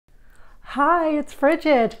Hi, it's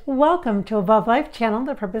Bridgette. Welcome to Above Life channel.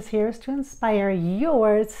 The purpose here is to inspire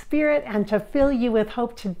your spirit and to fill you with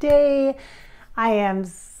hope today. I am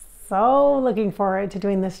so looking forward to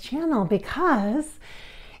doing this channel because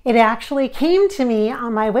it actually came to me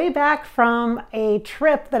on my way back from a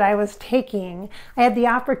trip that I was taking. I had the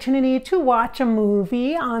opportunity to watch a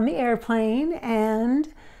movie on the airplane,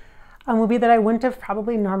 and a movie that I wouldn't have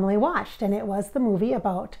probably normally watched, and it was the movie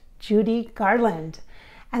about Judy Garland.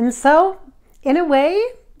 And so, in a way,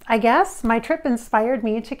 I guess my trip inspired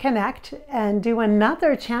me to connect and do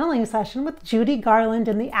another channeling session with Judy Garland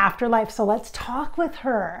in the afterlife. So let's talk with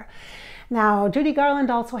her. Now, Judy Garland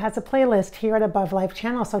also has a playlist here at Above Life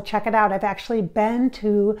channel, so check it out. I've actually been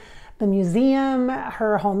to the museum,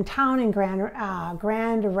 her hometown in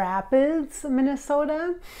Grand Rapids,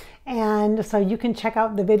 Minnesota. And so you can check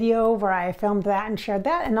out the video where I filmed that and shared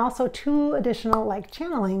that, and also two additional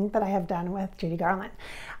channeling that I have done with Judy Garland.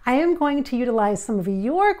 I am going to utilize some of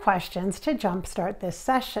your questions to jumpstart this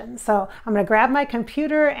session. So I'm going to grab my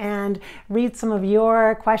computer and read some of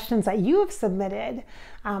your questions that you have submitted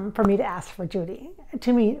for me to ask for Judy,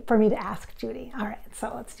 for me to ask Judy. All right,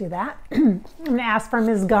 so let's do that. I'm going to ask for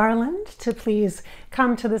Ms. Garland to please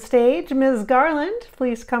come to the stage. Ms. Garland,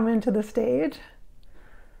 please come into the stage.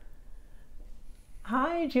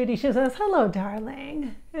 Hi, Judy. She says, hello,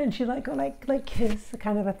 darling. And she like kiss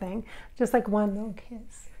kind of a thing. Just like one little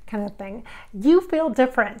kiss kind of thing. You feel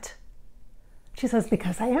different. She says,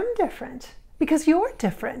 because I am different. Because you're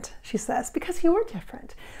different, she says, because you're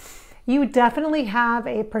different. You definitely have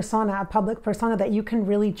a persona, a public persona that you can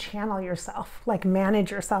really channel yourself, like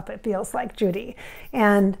manage yourself, it feels like, Judy.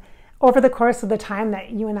 And over the course of the time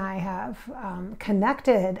that you and I have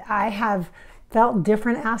connected, I have felt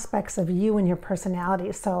different aspects of you and your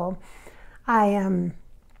personality. So I am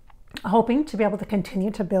hoping to be able to continue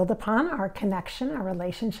to build upon our connection, our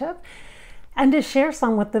relationship, and to share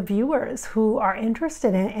some with the viewers who are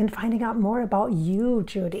interested in finding out more about you,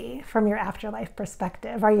 Judy, from your afterlife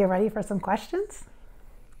perspective. Are you ready for some questions?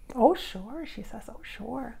 Oh, sure, she says, oh,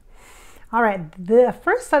 sure. All right, the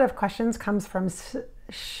first set of questions comes from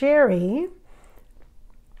Sherry,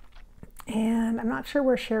 and I'm not sure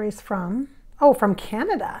where Sherry's from. Oh, from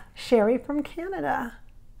Canada. Sherry from Canada.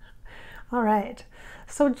 All right.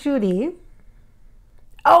 So Judy,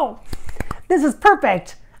 oh, this is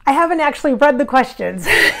perfect. I haven't actually read the questions.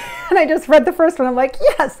 And I just read the first one. I'm like,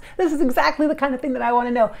 yes, this is exactly the kind of thing that I want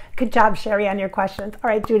to know. Good job, Sherry, on your questions. All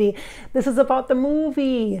right, Judy, this is about the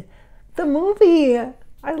movie. The movie.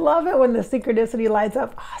 I love it when the synchronicity lines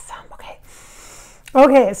up. Awesome. Okay.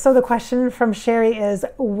 Okay, so the question from Sherry is,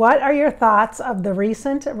 what are your thoughts of the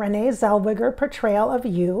recent Renee Zellweger portrayal of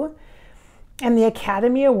you and the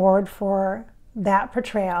Academy Award for that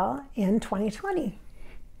portrayal in 2020?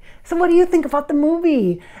 So what do you think about the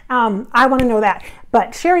movie? I want to know that.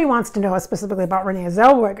 But Sherry wants to know specifically about Renee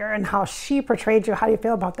Zellweger and how she portrayed you. How do you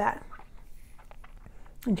feel about that?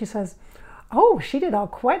 And she says, oh, she did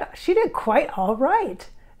quite all right.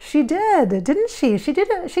 She did, didn't she? She's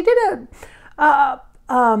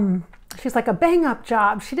like a bang up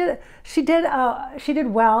job. She did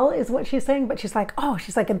well is what she's saying, but she's like, oh,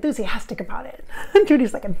 she's like enthusiastic about it. And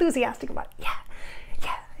Judy's like enthusiastic about it.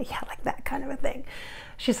 Yeah, like that kind of a thing.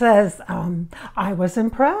 She says, I was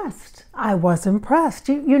impressed. I was impressed.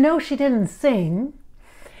 You know, she didn't sing.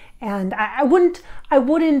 And I wouldn't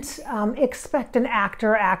expect an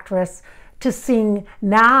actor or actress to sing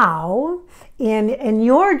now in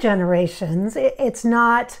your generations. It's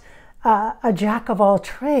not a jack of all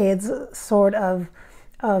trades sort of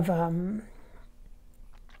a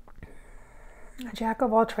jack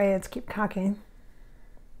of all trades, keep talking,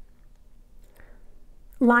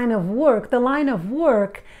 line of work. The line of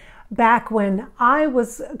work back when I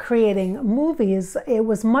was creating movies, it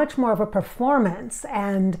was much more of a performance,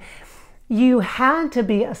 and you had to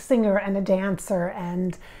be a singer and a dancer.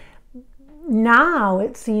 And now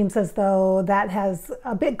it seems as though that has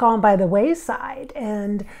a bit gone by the wayside,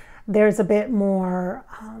 and there's a bit more,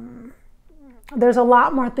 there's a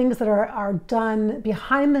lot more things that are done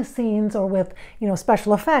behind the scenes or with,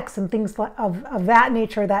 special effects and things of that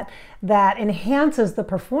nature that enhances the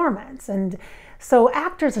performance. And so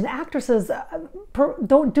actors and actresses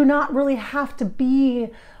do not really have to be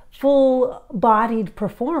full-bodied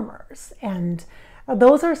performers. And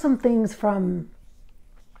those are some things from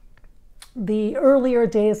the earlier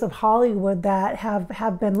days of Hollywood that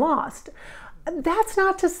have been lost. That's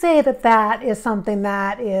not to say that that is something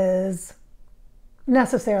that is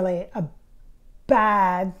necessarily a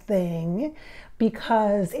bad thing,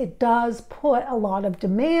 because it does put a lot of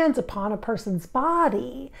demands upon a person's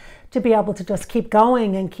body to be able to just keep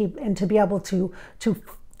going and to be able to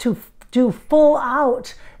do full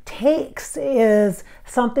out takes is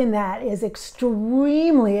something that is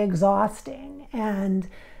extremely exhausting. And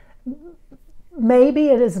maybe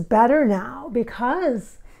it is better now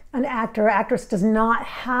because an actor or actress does not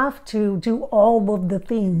have to do all of the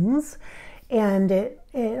things, and it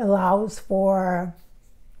allows for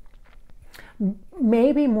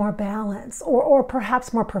maybe more balance or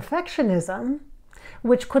perhaps more perfectionism,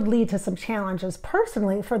 which could lead to some challenges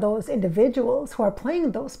personally for those individuals who are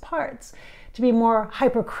playing those parts, to be more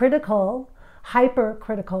hypercritical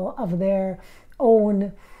of their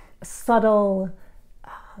own subtle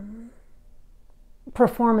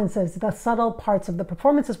performances, the subtle parts of the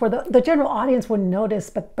performances where the general audience wouldn't notice,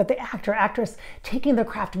 but the actor, actress taking their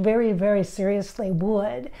craft very, very seriously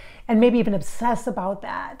would, and maybe even obsess about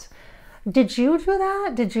that. Did you do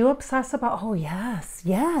that? Did you obsess about, oh yes,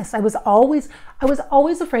 yes. I was always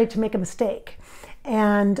afraid to make a mistake.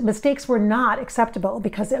 And mistakes were not acceptable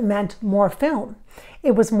because it meant more film.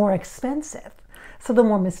 It was more expensive. So the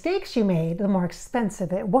more mistakes you made, the more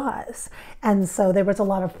expensive it was. And so there was a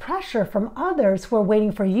lot of pressure from others who were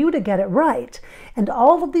waiting for you to get it right. And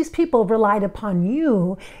all of these people relied upon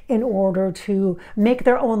you in order to make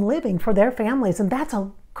their own living for their families. And that's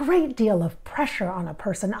a great deal of pressure on a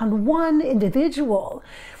person. On one individual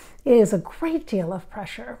is a great deal of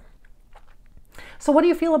pressure. So what do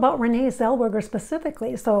you feel about Renee Zellweger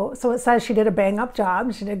specifically? So it says she did a bang-up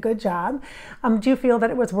job. She did a good job. Do you feel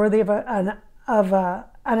that it was worthy of an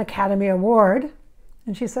Academy Award?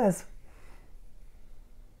 And she says,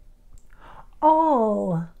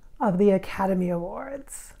 all of the Academy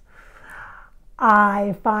Awards.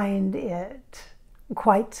 I find it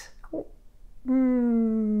quite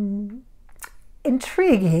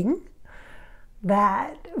intriguing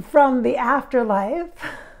that from the afterlife,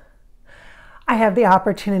 I have the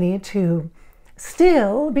opportunity to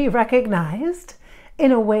still be recognized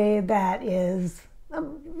in a way that is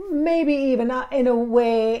maybe even in a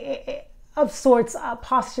way of sorts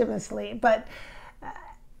posthumously, but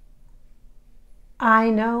I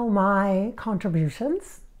know my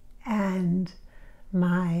contributions and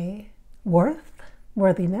my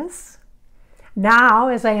worthiness now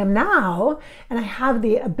as I am now, and I have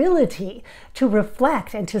the ability to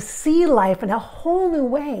reflect and to see life in a whole new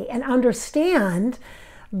way and understand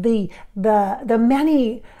the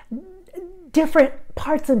many different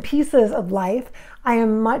parts and pieces of life. I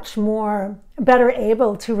am much more better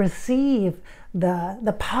able to receive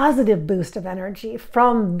the positive boost of energy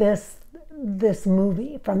from this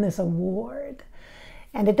movie, from this award.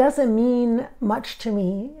 And it doesn't mean much to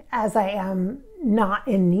me, as I am not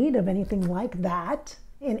in need of anything like that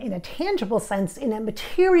in a tangible sense, in a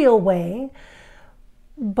material way,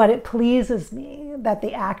 but it pleases me that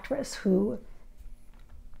the actress who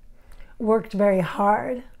worked very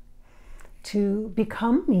hard to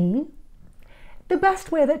become me the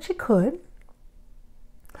best way that she could,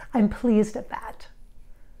 I'm pleased at that.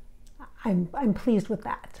 I'm pleased with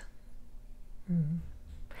that. Mm-hmm.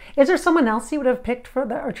 Is there someone else you would have picked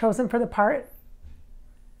for or chosen for the part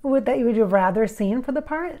that you would have rather seen for the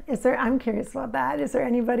part? I'm curious about that. Is there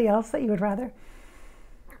anybody else that you would rather?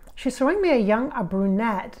 She's showing me a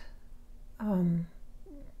brunette. You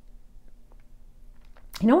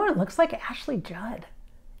know what it looks like? Ashley Judd.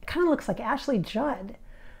 It kind of looks like Ashley Judd.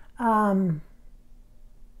 I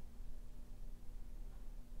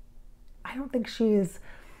don't think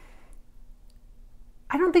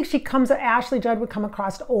Ashley Judd would come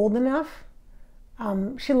across old enough.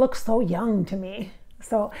 She looks so young to me.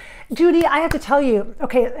 So, Judy, I have to tell you,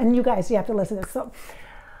 okay, and you guys, you have to listen to this.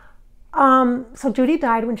 So Judy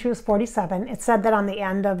died when she was 47. It said that on the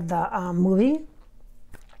end of the movie.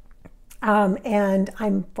 And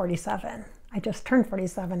I'm 47. I just turned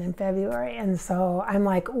 47 in February. And so I'm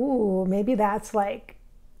like, ooh, maybe that's like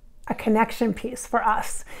a connection piece for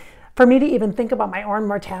us. For me to even think about my own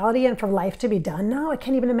mortality and for life to be done now, I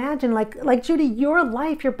can't even imagine. Like Judy, your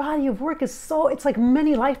life, your body of work is it's like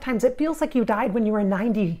many lifetimes. It feels like you died when you were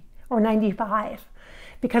 90 or 95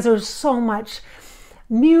 because there's so much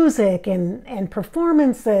music and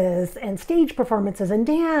performances and stage performances and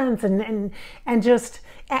dance and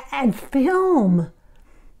film,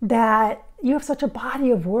 that you have such a body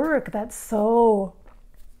of work that so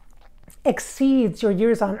exceeds your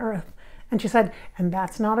years on earth. And she said, and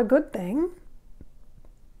that's not a good thing.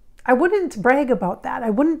 I wouldn't brag about that. I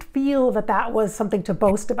wouldn't feel that that was something to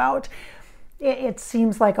boast about. It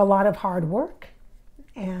seems like a lot of hard work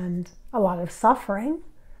and a lot of suffering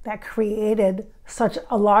that created such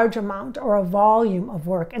a large amount or a volume of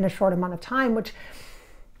work in a short amount of time, which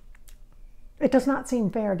it does not seem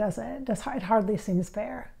fair, does it? It hardly seems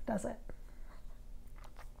fair, does it?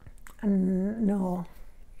 No.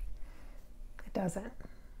 It doesn't.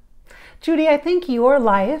 Judy, I think your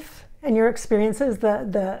life and your experiences,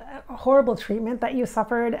 the horrible treatment that you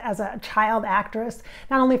suffered as a child actress,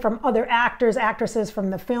 not only from other actors, actresses from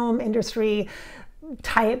the film industry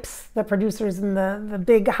types, the producers and the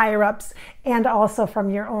big higher ups, and also from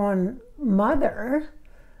your own mother,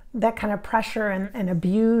 that kind of pressure and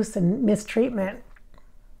abuse and mistreatment,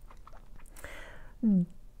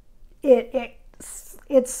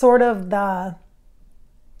 it's sort of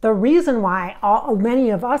the reason why many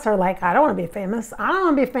of us are like, I don't want to be famous. I don't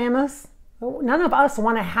want to be famous. None of us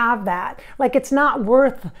want to have that. Like,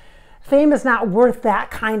 fame is not worth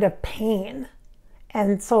that kind of pain.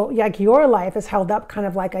 And so, like, your life is held up kind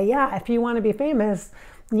of like if you want to be famous,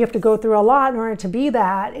 you have to go through a lot in order to be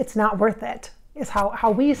that. It's not worth it, is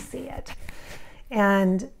how we see it.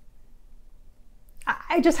 And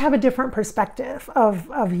I just have a different perspective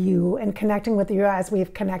of you and connecting with you as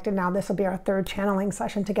we've connected now. This will be our third channeling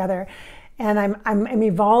session together. And I'm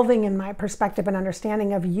evolving in my perspective and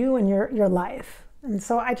understanding of you and your life. And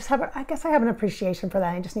so I guess I have an appreciation for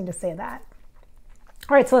that. I just need to say that.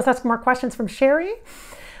 All right, so let's ask more questions from Sherry.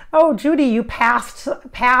 Oh, Judy, you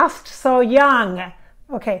passed so young.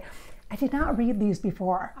 Okay, I did not read these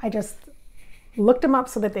before. I just looked them up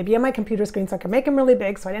so that they'd be on my computer screen so I could make them really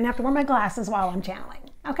big so I didn't have to wear my glasses while I'm channeling,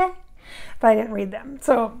 okay? But I didn't read them.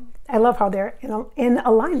 So I love how they're in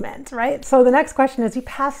alignment, right? So the next question is, you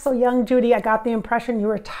passed so young, Judy. I got the impression you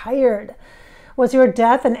were tired. Was your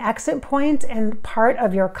death an exit point and part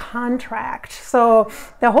of your contract? So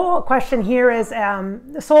the whole question here is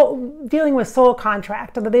dealing with soul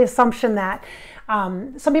contract, the assumption that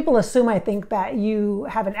some people assume, I think, that you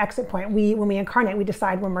have an exit point. When we incarnate, we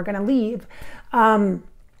decide when we're going to leave.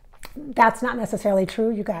 That's not necessarily true,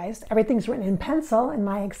 you guys. Everything's written in pencil, in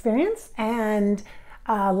my experience, and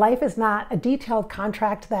life is not a detailed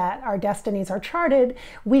contract that our destinies are charted.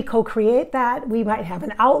 We co-create that. We might have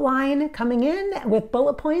an outline coming in with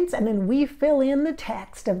bullet points, and then we fill in the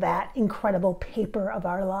text of that incredible paper of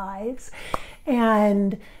our lives.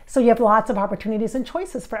 And so you have lots of opportunities and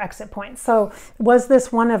choices for exit points. So was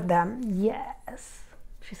this one of them? Yes.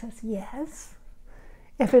 She says yes.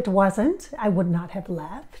 If it wasn't, I would not have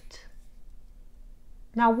left.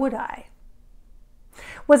 Now, would I?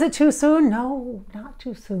 Was it too soon? No, not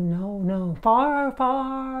too soon. No, no. Far,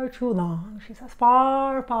 far too long. She says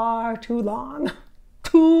far, far too long.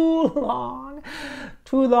 Too long.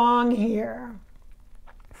 Too long here.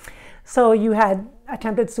 So you had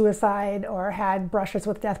attempted suicide or had brushes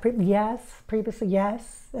with death previously,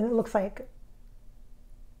 yes. And it looks like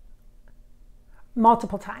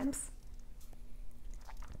multiple times.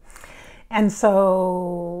 And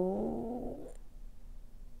so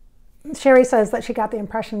Sherry says that she got the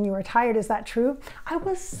impression you were tired. Is that true? I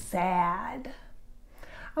was sad.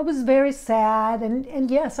 I was very sad. And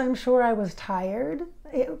yes, I'm sure I was tired.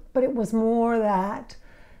 But it was more that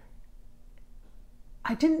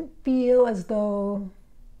I didn't feel as though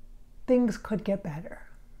things could get better.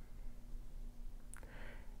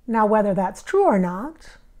 Now, whether that's true or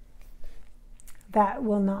not, that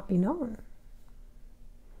will not be known.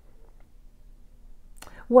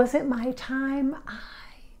 Was it my time?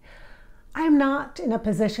 I'm not in a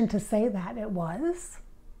position to say that it was.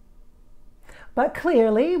 But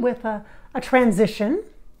clearly, with a transition,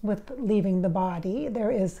 with leaving the body, there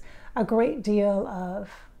is a great deal of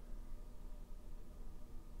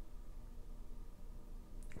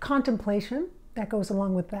contemplation that goes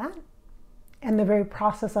along with that. And the very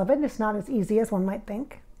process of it is not as easy as one might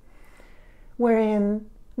think, wherein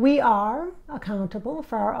we are accountable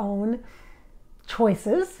for our own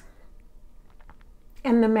choices,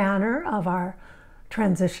 and the manner of our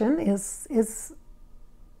transition is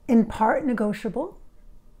in part negotiable.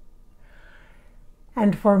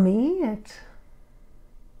 And for me,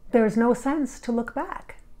 there's no sense to look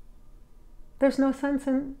back. There's no sense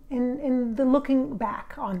in the looking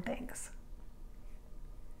back on things.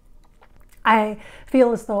 I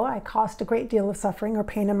feel as though I caused a great deal of suffering or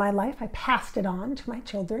pain in my life. I passed it on to my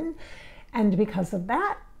children. And because of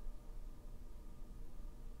that,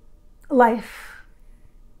 life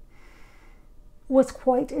was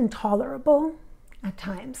quite intolerable at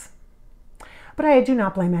times. But I do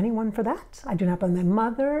not blame anyone for that. I do not blame my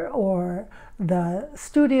mother or the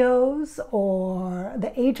studios or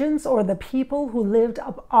the agents or the people who lived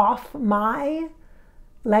off my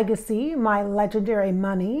legacy, my legendary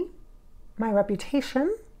money, my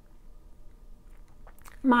reputation,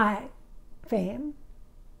 my fame.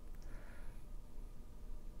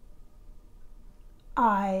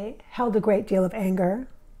 I held a great deal of anger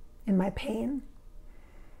in my pain,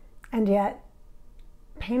 and yet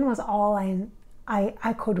pain was all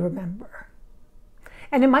I could remember.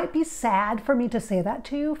 And it might be sad for me to say that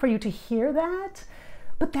to you, for you to hear that,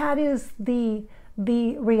 but that is the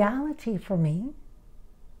reality for me.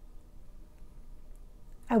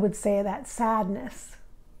 I would say that sadness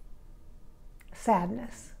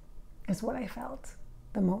is what I felt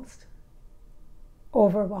the most.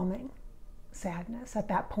 Overwhelming sadness at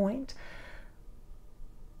that point.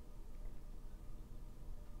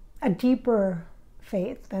 A deeper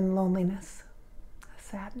faith than loneliness, a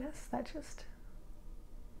sadness that just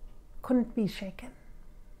couldn't be shaken.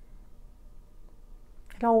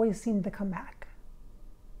 It always seemed to come back.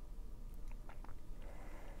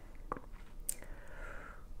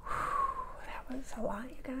 That was a lot,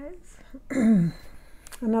 you guys.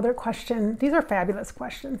 Another question. These are fabulous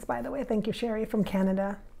questions, by the way. Thank you, Sherry from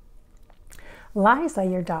Canada. Liza,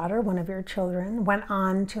 your daughter, one of your children, went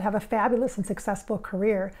on to have a fabulous and successful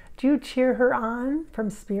career. Do you cheer her on from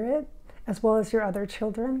spirit as well as your other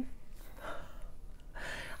children?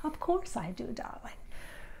 Of course I do, darling.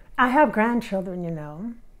 I have grandchildren, you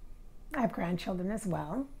know. I have grandchildren as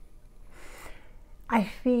well. I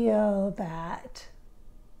feel that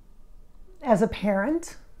as a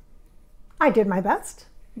parent, I did my best,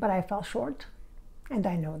 but I fell short. And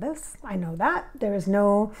I know this. I know that. There is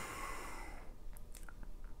no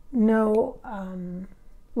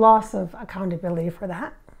loss of accountability for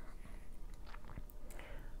that.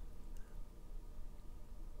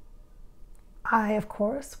 I, of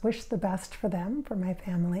course, wish the best for them, for my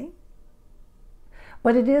family.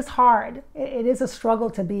 But it is hard. It is a struggle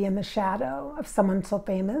to be in the shadow of someone so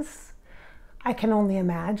famous. I can only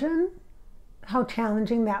imagine how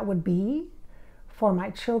challenging that would be for my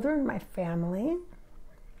children, my family.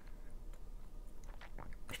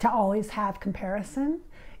 To always have comparison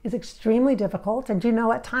is extremely difficult. And you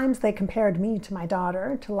know, at times they compared me to my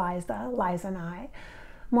daughter, to Liza and I,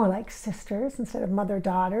 more like sisters instead of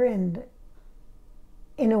mother-daughter. And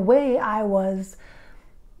in a way, I was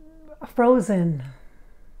frozen.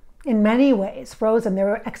 In many ways, frozen. There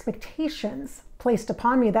were expectations placed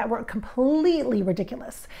upon me that were completely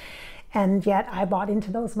ridiculous. And yet I bought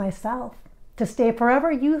into those myself. To stay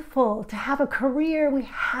forever youthful, to have a career, we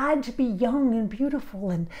had to be young and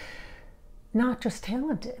beautiful and not just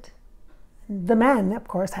talented. The men, of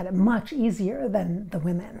course, had it much easier than the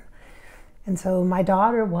women. And so my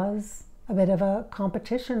daughter was a bit of a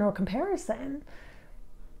competition or comparison.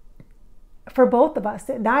 For both of us,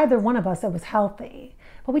 neither one of us, it was healthy.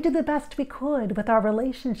 But we did the best we could with our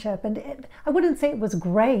relationship. And I wouldn't say it was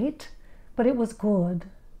great, but it was good,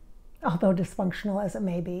 although dysfunctional as it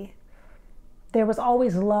may be. There was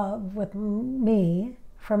always love with me,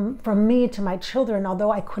 from me to my children,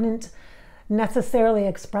 although I couldn't necessarily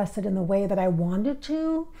express it in the way that I wanted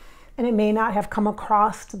to. And it may not have come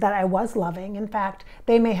across that I was loving. In fact,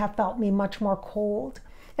 they may have felt me much more cold,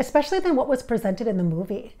 especially than what was presented in the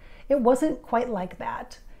movie. It wasn't quite like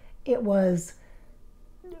that. It was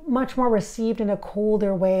much more received in a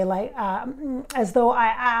colder way, like as though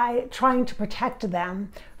I trying to protect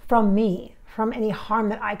them from me, from any harm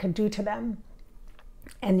that I could do to them.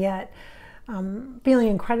 And yet feeling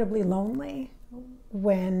incredibly lonely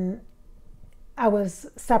when I was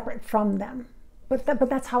separate from them. But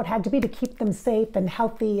that's how it had to be, to keep them safe and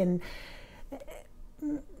healthy. And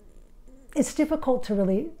it's difficult to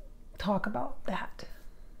really talk about that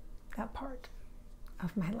part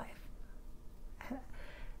of my life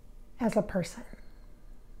as a person.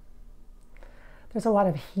 There's a lot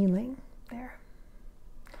of healing there.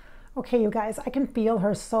 Okay, you guys, I can feel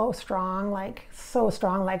her so strong, like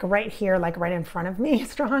right here, like right in front of me,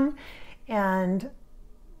 strong. And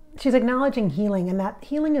she's acknowledging healing, and that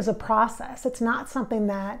healing is a process. It's not something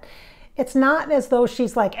that, it's not as though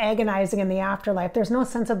she's like agonizing in the afterlife. There's no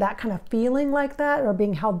sense of that kind of feeling like that or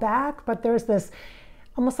being held back, but there's this,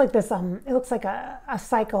 almost like this, it looks like a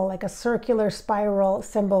cycle, like a circular spiral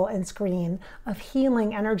symbol and screen of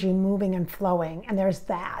healing energy moving and flowing. And there's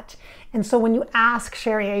that. And so when you ask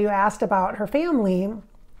Sherry, you asked about her family,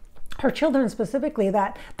 her children specifically,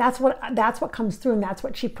 that's what comes through, and that's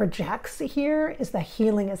what she projects here, is the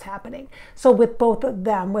healing is happening. So with both of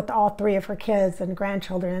them, with all three of her kids and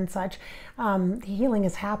grandchildren and such, the healing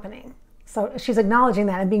is happening. So she's acknowledging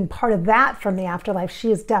that and being part of that from the afterlife.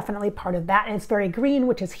 She is definitely part of that. And it's very green,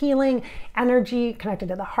 which is healing, energy connected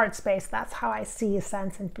to the heart space. That's how I see,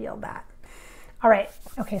 sense, and feel that. All right.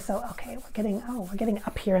 Okay. So, okay, we're getting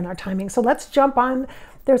up here in our timing. So let's jump on.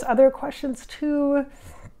 There's other questions too.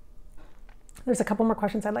 There's a couple more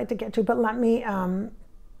questions I'd like to get to, but let me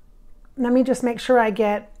just make sure I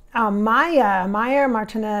get Maya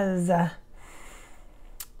Martinez.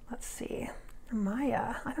 Let's see.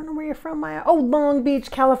 Maya, I don't know where you're from, Maya. Oh, Long Beach,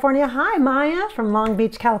 California. Hi, Maya from Long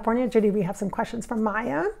Beach, California. Judy, we have some questions from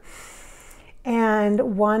Maya.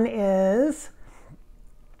 And one is,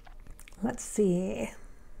 let's see.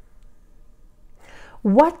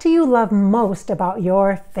 What do you love most about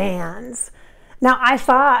your fans? Now, I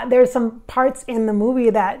saw there's some parts in the movie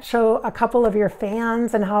that show a couple of your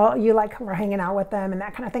fans and how you like were hanging out with them and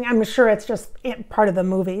that kind of thing. I'm sure it's just part of the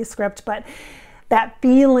movie script, but that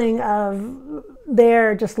feeling of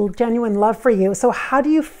their just genuine love for you. So how do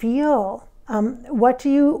you feel? What do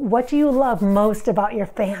you love most about your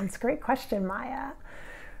fans? Great question, Maya.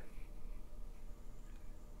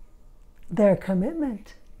 Their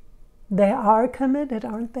commitment. They are committed,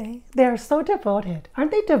 aren't they? They are so devoted.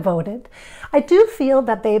 Aren't they devoted? I do feel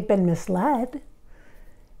that they've been misled.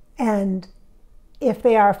 And if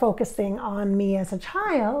they are focusing on me as a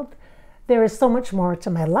child, there is so much more to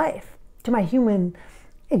my life, to my human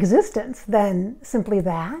existence than simply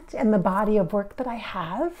that and the body of work that I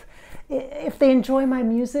have. If they enjoy my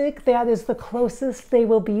music, that is the closest they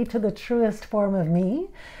will be to the truest form of me.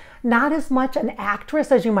 Not as much an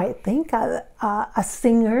actress as you might think, a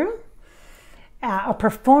singer, a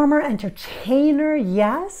performer, entertainer,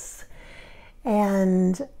 yes.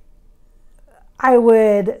 And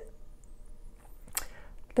the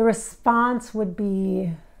response would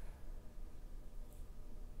be,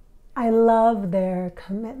 I love their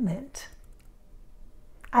commitment.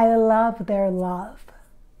 I love their love.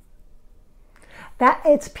 That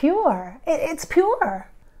it's pure. It's pure.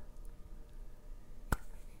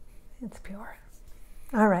 It's pure.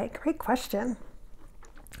 All right, great question.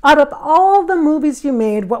 Out of all the movies you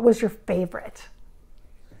made, what was your favorite?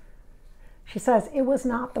 She says, it was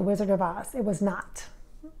not The Wizard of Oz. It was not.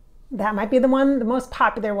 That might be the most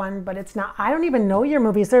popular one, but it's not. I don't even know your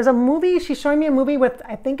movies. There's a movie, she's showing me a movie with,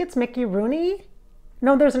 I think it's Mickey Rooney.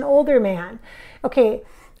 No, there's an older man. Okay,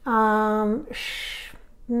 an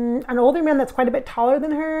older man that's quite a bit taller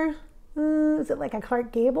than her. Is it like a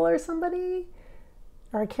Clark Gable or somebody?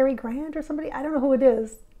 Or a Cary Grant or somebody? I don't know who it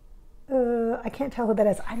is. I can't tell who that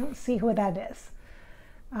is. I don't see who that is.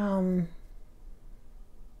 I'm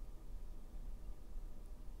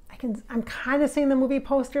kind of seeing the movie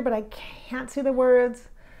poster, but I can't see the words.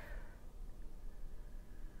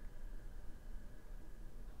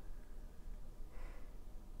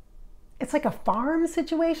 It's like a farm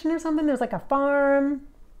situation or something. There's like a farm.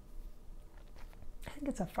 I think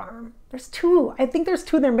it's a farm. There's two. I think there's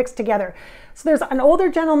two. They're mixed together. So there's an older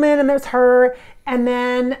gentleman and there's her. And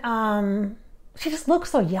then she just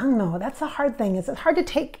looks so young though. That's the hard thing. It's hard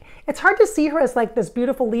to see her as like this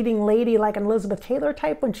beautiful leading lady, like an Elizabeth Taylor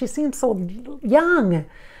type when she seems so young.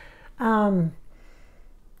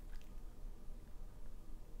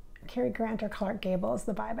 Cary Grant or Clark Gable is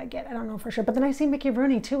the vibe I get. I don't know for sure. But then I see Mickey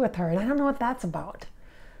Rooney too with her and I don't know what that's about.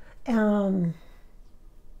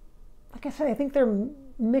 Like I said, I think they're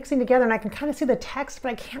mixing together and I can kind of see the text, but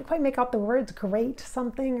I can't quite make out the words great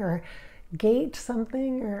something or gate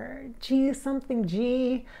something or G something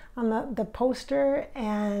G on the poster.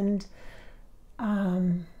 And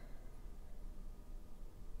I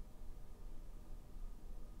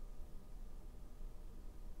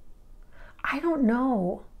don't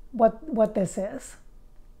know what this is.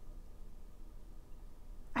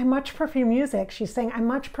 I much prefer music. She's saying, I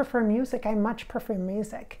much prefer music. I much prefer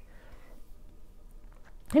music.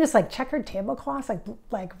 And it's like checkered tablecloths,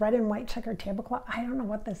 like red and white checkered tablecloth. I don't know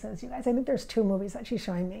what this is, you guys. I think there's two movies that she's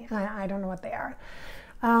showing me. I don't know what they are.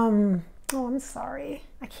 Oh, I'm sorry.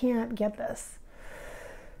 I can't get this.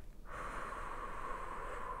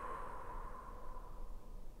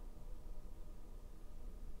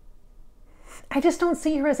 I just don't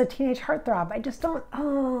see her as a teenage heartthrob. I just don't, I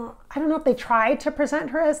don't know if they tried to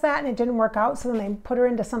present her as that and it didn't work out, so then they put her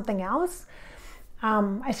into something else.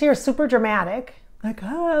 I see her super dramatic.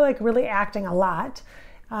 Like really acting a lot.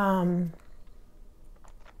 I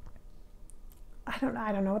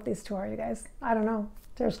don't know what these two are, you guys. I don't know.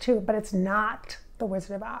 There's two, but it's not The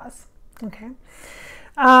Wizard of Oz. Okay.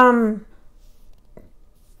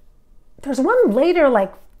 There's one later,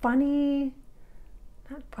 like funny,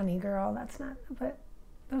 not funny girl. That's not. But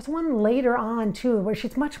there's one later on too, where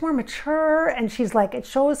she's much more mature, and she's like, it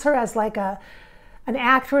shows her as like an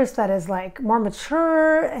actress that is like more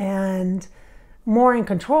mature and more in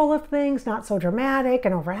control of things, not so dramatic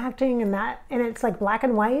and overacting and it's like black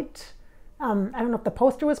and white. I don't know if the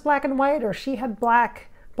poster was black and white or she had black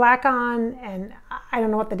on, and I don't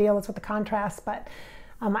know what the deal is with the contrast, but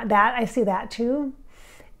that I see that too.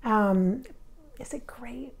 Is it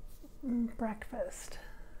Great Breakfast?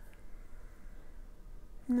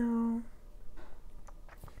 No.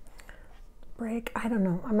 break. I don't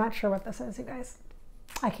know. I'm not sure what this is, you guys.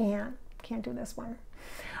 I can't do this one.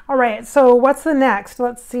 All right, so what's the next?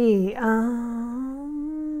 Let's see.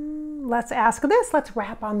 Let's ask this. Let's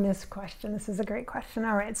wrap on this question. This is a great question.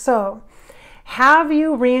 All right, so have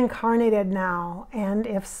you reincarnated now? And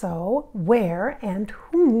if so, where and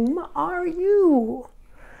whom are you?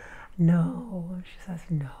 No, she says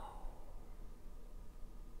no.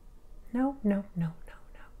 No, no, no, no,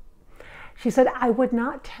 no. She said, I would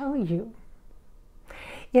not tell you.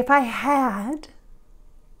 If I had,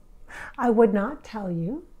 I would not tell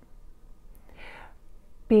you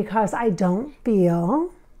because I don't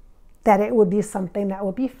feel that it would be something that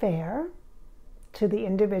would be fair to the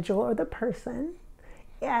individual or the person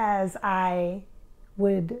as I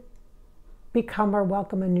would become or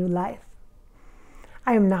welcome a new life.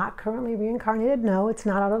 I am not currently reincarnated. No, it's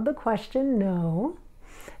not out of the question. No.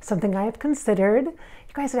 Something I have considered.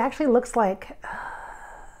 You guys, it actually looks like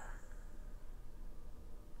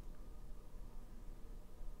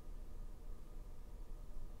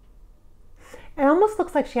it almost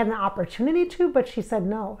looks like she had an opportunity to, but she said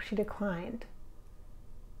no, she declined.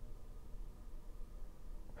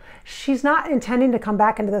 She's not intending to come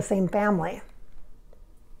back into the same family.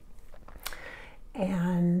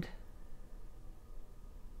 And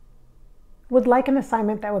would like an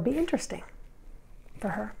assignment that would be interesting for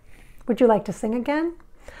her. Would you like to sing again?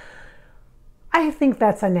 I think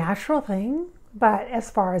that's a natural thing, but as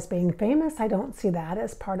far as being famous, I don't see that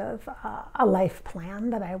as part of a life plan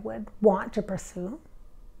that I would want to pursue.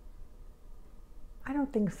 I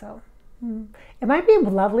don't think so. It might be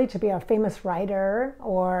lovely to be a famous writer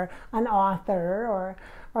or an author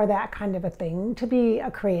or that kind of a thing, to be a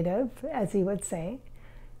creative, as he would say.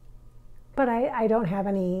 But I don't have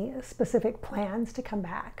any specific plans to come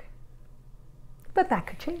back. But that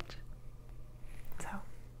could change. So,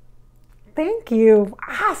 thank you.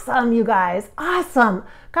 Awesome, you guys. Awesome.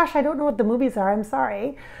 Gosh, I don't know what the movies are. I'm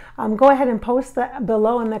sorry. Go ahead and post that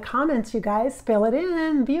below in the comments, you guys. Fill it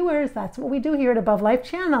in. Viewers, that's what we do here at Above Life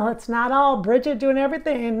Channel. It's not all Bridgette doing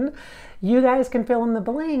everything. You guys can fill in the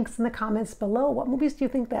blanks in the comments below. What movies do you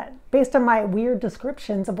think that, based on my weird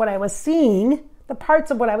descriptions of what I was seeing, the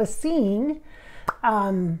parts of what I was seeing,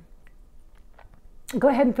 go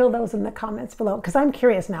ahead and fill those in the comments below, because I'm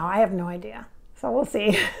curious now. I have no idea. So we'll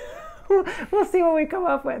see. We'll see what we come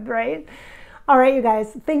up with, right? All right, you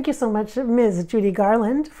guys. Thank you so much, Ms. Judy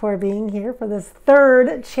Garland, for being here for this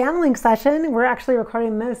third channeling session. We're actually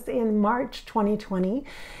recording this in March 2020.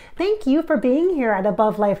 Thank you for being here at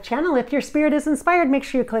Above Life Channel. If your spirit is inspired, make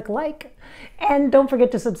sure you click like. And don't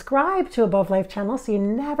forget to subscribe to Above Life Channel so you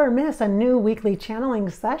never miss a new weekly channeling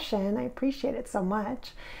session. I appreciate it so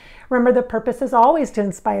much. Remember, the purpose is always to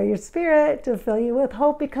inspire your spirit, to fill you with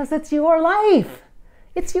hope, because it's your life.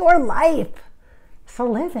 It's your life. So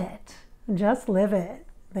live it. Just live it.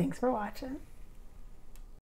 Thanks for watching.